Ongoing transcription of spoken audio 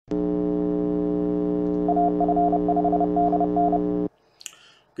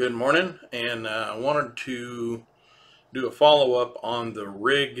Good morning, and I wanted to do a follow-up on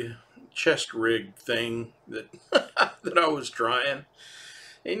the chest rig thing that that I was trying.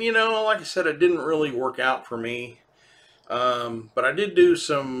 And like I said, it didn't really work out for me. But I did do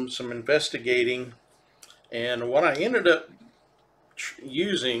some investigating, and what I ended up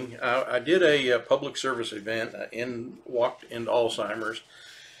using, I did a public service event walked into Alzheimer's.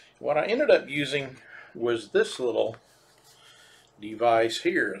 What I ended up using was this little device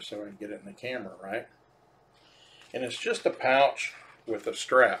here, so I can get it in the camera, right? And it's just a pouch with a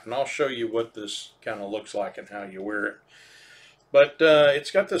strap, and I'll show you what this kind of looks like and how you wear it. But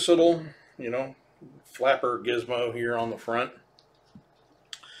it's got this little, flapper gizmo here on the front.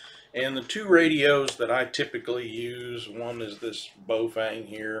 And the two radios that I typically use, one is this Bofang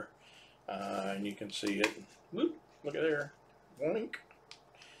here, and you can see it. Whoop, look at there, wink.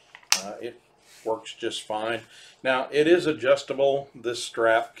 It works just fine. Now it is adjustable. This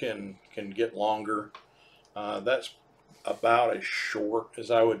strap can get longer. That's about as short as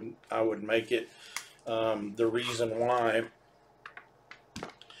I would make it. The reason why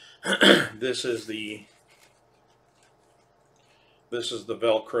this is the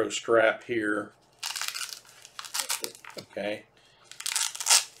Velcro strap here, okay,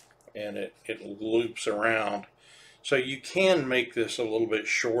 and it loops around, so you can make this a little bit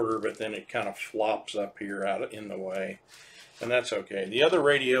shorter, but then it kind of flops up here out in the way, and that's okay. The other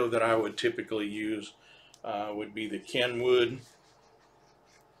radio that I would typically use would be the Kenwood,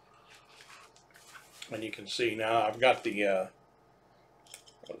 and you can see now I've got the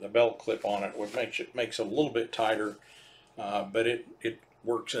belt clip on it, which makes it a little bit tighter, but it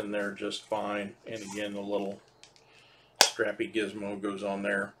works in there just fine. And again, the little strappy gizmo goes on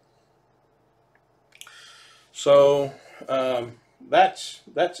there. So that's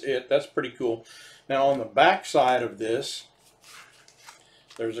it. That's pretty cool. Now on the back side of this,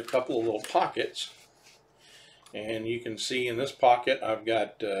 there's a couple of little pockets, and you can see in this pocket I've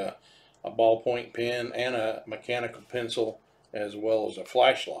got a ballpoint pen and a mechanical pencil, as well as a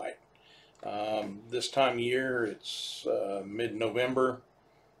flashlight. This time of year, it's mid-November.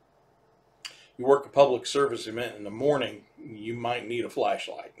 You work a public service event in the morning, you might need a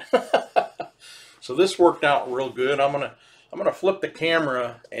flashlight. So this worked out real good. I'm gonna flip the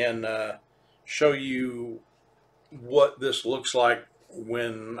camera and show you what this looks like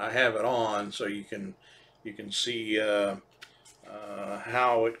when I have it on, so you can see how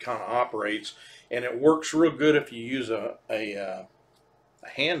it kind of operates. And it works real good if you use a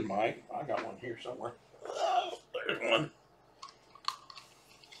hand mic. I got one here somewhere. Oh, there's one.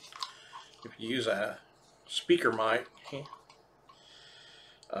 If you use a speaker mic,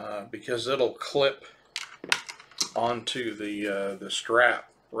 because it'll clip onto the strap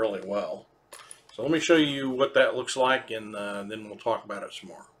really well. So let me show you what that looks like, and then we'll talk about it some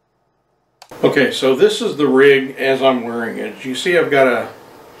more. Okay, so this is the rig as I'm wearing it. As you see, I've got a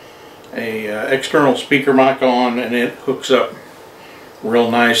external speaker mic on, and it hooks up real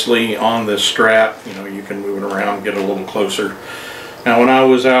nicely on this strap. You can move it around, get a little closer. Now when I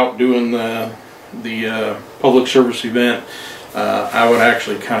was out doing the public service event, I would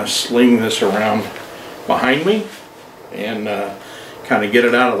actually kind of sling this around behind me and kind of get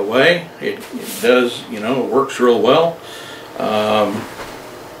it out of the way. It does, it works real well.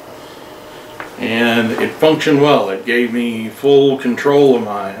 And it functioned well. It gave me full control of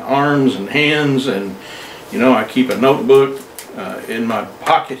my arms and hands, and I keep a notebook in my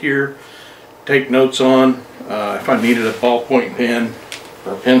pocket here, take notes on. If I needed a ballpoint pen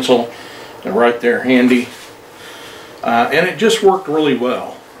or a pencil, they're right there handy. And it just worked really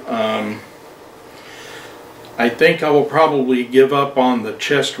well. I think I will probably give up on the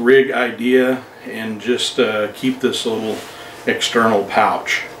chest rig idea and just keep this little external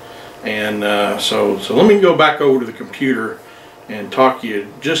pouch. And so let me go back over to the computer and talk to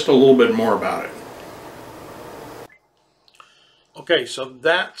you just a little bit more about it. Okay, so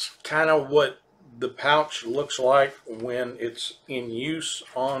that's kind of what the pouch looks like when it's in use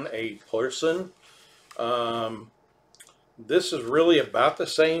on a person. This is really about the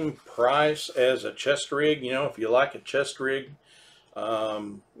same price as a chest rig. If you like a chest rig,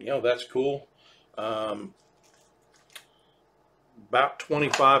 that's cool. About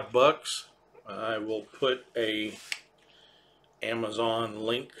 25 bucks. I will put a Amazon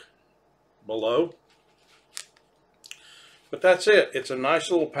link below. But that's it. It's a nice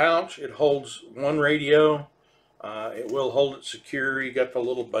little pouch. It holds one radio. It will hold it secure. You got the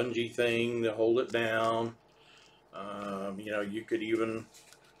little bungee thing to hold it down. You could even,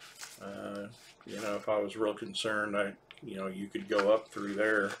 if I was real concerned, you could go up through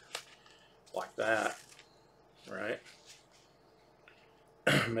there like that, right?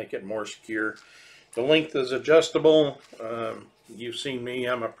 make it more secure. The length is adjustable. You've seen me,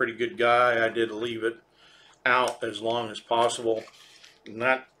 I'm a pretty good guy. I did leave it out as long as possible,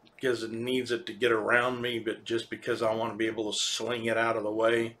 not because it needs it to get around me, but just because I want to be able to sling it out of the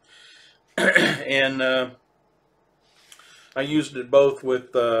way. And I used it both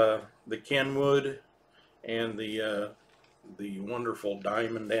with the Kenwood and the wonderful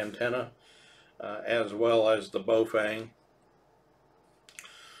diamond antenna, as well as the Bofang.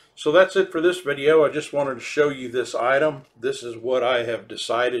 So that's it for this video. I just wanted to show you this item. This is what I have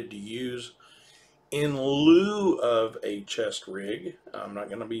decided to use in lieu of a chest rig. I'm not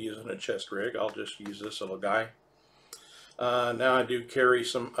going to be using a chest rig. I'll just use this little guy. Now I do carry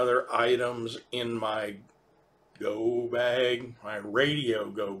some other items in my go bag, my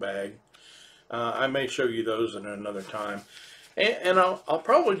radio go bag. I may show you those in another time. And I'll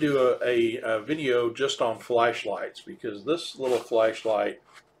probably do a video just on flashlights, because this little flashlight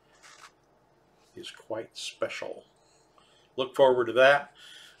is quite special. Look forward to that.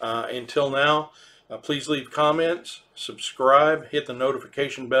 Until now, please leave comments, subscribe, hit the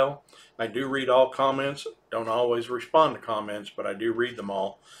notification bell. I do read all comments. Don't always respond to comments, but I do read them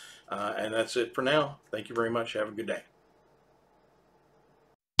all. And that's it for now. Thank you very much. Have a good day.